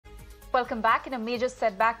Welcome back. In a major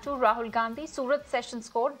setback to Rahul Gandhi, Surat Sessions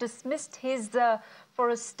Court dismissed his for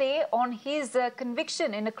a stay on his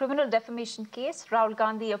conviction in a criminal defamation case. Rahul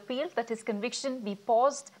Gandhi appealed that his conviction be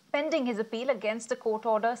paused pending his appeal against a court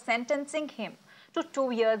order sentencing him to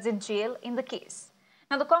 2 years in jail in the case.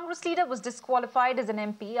 Now, the Congress leader was disqualified as an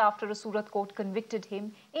MP after a Surat court convicted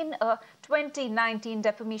him in a 2019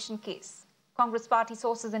 defamation case. Congress party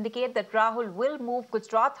sources indicate that Rahul will move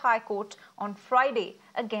Gujarat High Court on Friday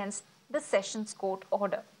against the Sessions Court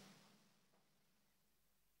order.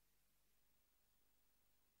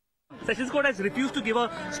 Sessions Court has refused to give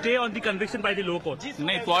a stay on the conviction by the lower court.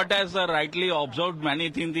 The court has rightly observed many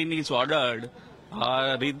things in its order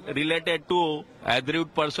related to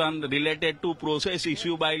aggrieved person, related to process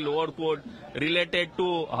issue by lower court, related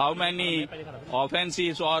to how many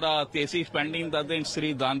offences or cases pending against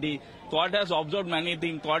Sri Gandhi. Court has observed many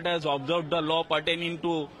things. Court has observed the law pertaining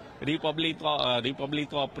to Republic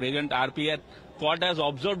of President RPR. Court has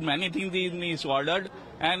observed many things in its order,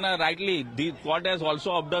 and rightly the court has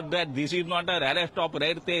also observed that this is not a rarest of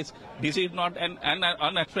rare case. This is not an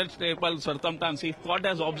unacceptable circumstance. Court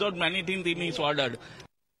has observed many things in its order.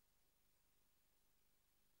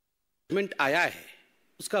 Judgement आया है,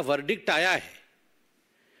 उसका verdict आया है,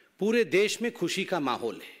 पूरे देश में खुशी का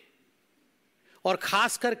माहौल है और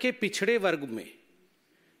खास करके पिछड़े वर्ग में,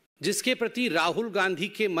 जिसके प्रति राहुल गांधी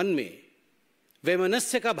के मन में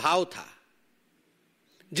वैमनस्य का भाव था,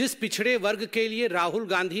 जिस पिछड़े वर्ग के लिए राहुल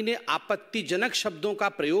गांधी ने आपत्तिजनक शब्दों का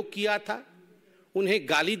प्रयोग किया था, उन्हें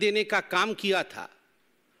गाली देने का काम किया था,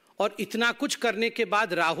 और इतना कुछ करने के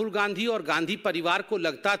बाद राहुल गांधी और गांधी परिवार को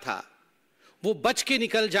लगता था वो बच के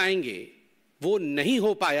निकल जाएंगे, वो नहीं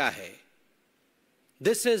हो पाया है.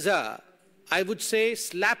 This is a, I would say,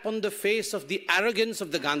 slap on the face of the arrogance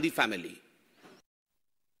of the Gandhi family.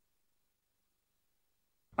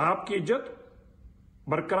 आपकी इज्जत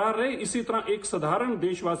बरकरार रहे, इसी तरह एक साधारण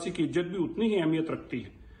देशवासी की इज्जत भी उतनी ही अहमियत रखती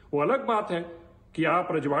है. वो अलग बात है कि आप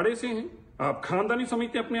रजवाड़े से हैं, आप खानदानी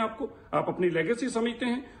समझते हैं अपने आप को, आप अपनी लेगेसी समझते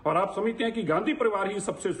हैं और आप समझते हैं कि गांधी परिवार ही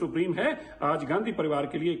सबसे सुप्रीम है. आज गांधी परिवार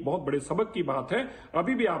के लिए एक बहुत बड़े सबक की बात है.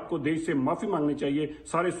 अभी भी आपको देश से माफी मांगनी चाहिए,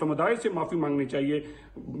 सारे समुदाय से माफी मांगनी चाहिए,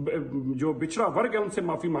 जो पिछड़ा वर्ग है उनसे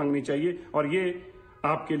माफी मांगनी चाहिए, और ये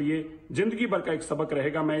आपके लिए जिंदगी भर का एक सबक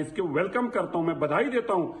रहेगा. मैं इसको वेलकम करता हूं, मैं बधाई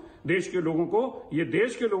देता हूं देश के लोगों को. ये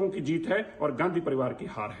देश के लोगों की जीत है और गांधी परिवार की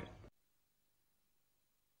हार है.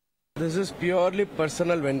 This is purely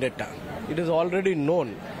personal vendetta. It is already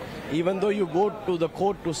known. Even though you go to the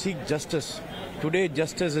court to seek justice, today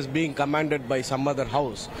justice is being commanded by some other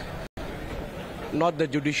house, not the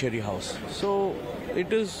judiciary house. So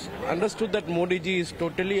it is understood that Modi ji is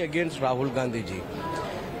totally against Rahul Gandhi ji.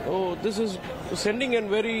 So this is sending a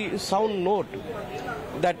very sound note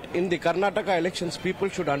that in the Karnataka elections people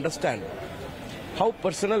should understand how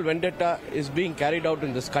personal vendetta is being carried out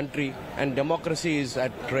in this country and democracy is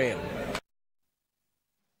at trial.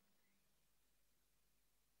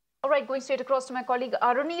 All right, going straight across to my colleague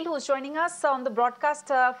Arunil, who is joining us on the broadcast.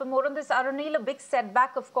 For more on this, Arunil, a big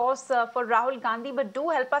setback, of course, for Rahul Gandhi, but do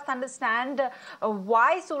help us understand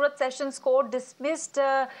why Surat Sessions Court dismissed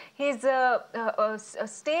his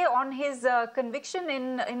stay on his conviction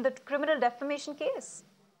in the criminal defamation case.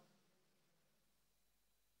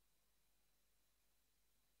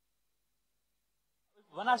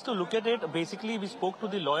 One has to look at it. Basically, we spoke to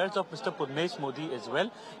the lawyers of Mr. Purnesh Modi as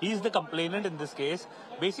well. He is the complainant in this case.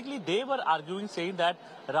 Basically, they were arguing, saying that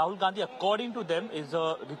Rahul Gandhi, according to them, is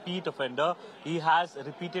a repeat offender. He has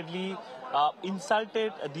repeatedly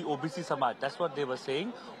insulted the OBC Samaj. That's what they were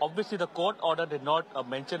saying. Obviously, the court order did not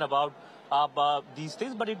mention about these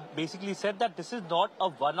things, but it basically said that this is not a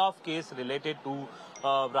one-off case related to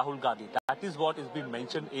Rahul Gandhi. That is what is being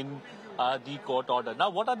mentioned in the court order.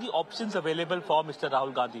 Now, what are the options available for Mr.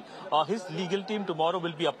 Rahul Gandhi? His legal team tomorrow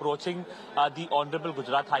will be approaching the Honorable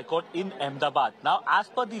Gujarat High Court in Ahmedabad. Now, as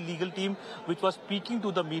per the legal team, which was speaking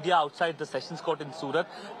to the media outside the Sessions Court in Surat,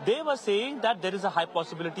 they were saying that there is a high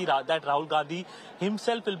possibility that Rahul Gandhi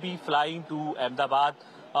himself will be flying to Ahmedabad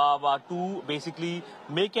to basically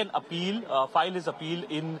make an appeal, file his appeal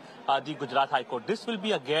in the Gujarat High Court. This will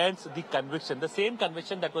be against the conviction, the same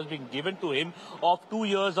conviction that was being given to him of 2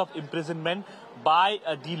 years of imprisonment by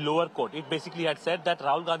the lower court. It basically had said that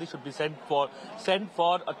Rahul Gandhi should be sent for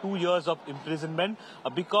 2 years of imprisonment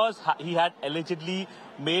because he had allegedly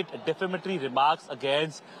made defamatory remarks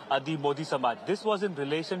against the Modi Samaj. This was in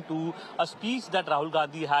relation to a speech that Rahul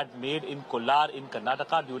Gandhi had made in Kollar in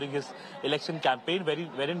Karnataka during his election campaign,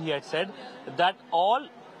 wherein he had said that all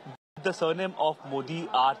the surname of Modi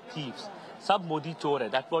are thieves. Sab Modi chor hai.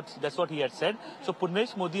 That's what he had said. So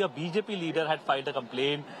Purnesh Modi, a BJP leader, had filed a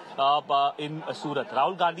complaint in Surat.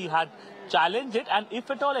 Rahul Gandhi had challenged it, and if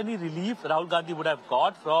at all any relief Rahul Gandhi would have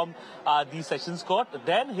got from the Sessions Court,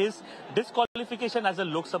 then his disqualification as a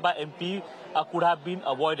Lok Sabha MP could have been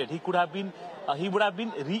avoided. He would have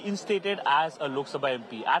been reinstated as a Lok Sabha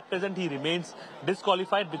MP. At present, he remains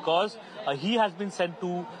disqualified because he has been sent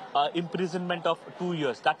to imprisonment of 2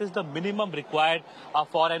 years. That is the minimum required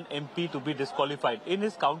for an MP to be disqualified. In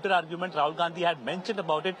his counter argument, Rahul Gandhi had mentioned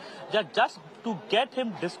about it that just to get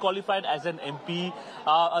him disqualified as an MP,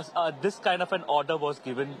 this kind of an order was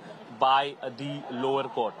given by the lower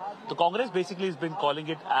court. The Congress basically has been calling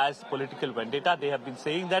it as political vendetta. They have been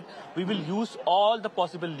saying that we will use all the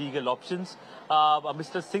possible legal options.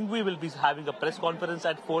 Mr. Singh will be having a press conference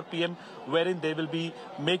at 4 p.m. wherein they will be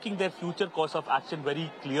making their future course of action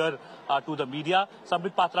very clear to the media.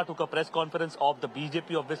 Sambit Patra took a press conference of the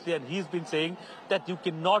BJP, obviously, and he's been saying that you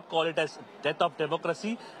cannot call it as death of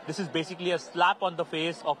democracy. This is basically a slap on the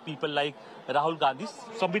face of people like Rahul Gandhi.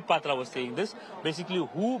 Sambit Patra was saying this, basically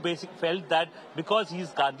who felt that because he is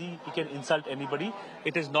Gandhi, he can insult anybody.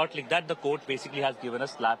 It is not like that. The court basically has given a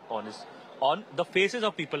slap on the faces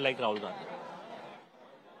of people like Rahul Gandhi.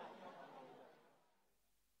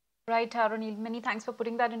 Right, Harun, many thanks for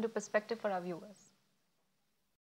putting that into perspective for our viewers.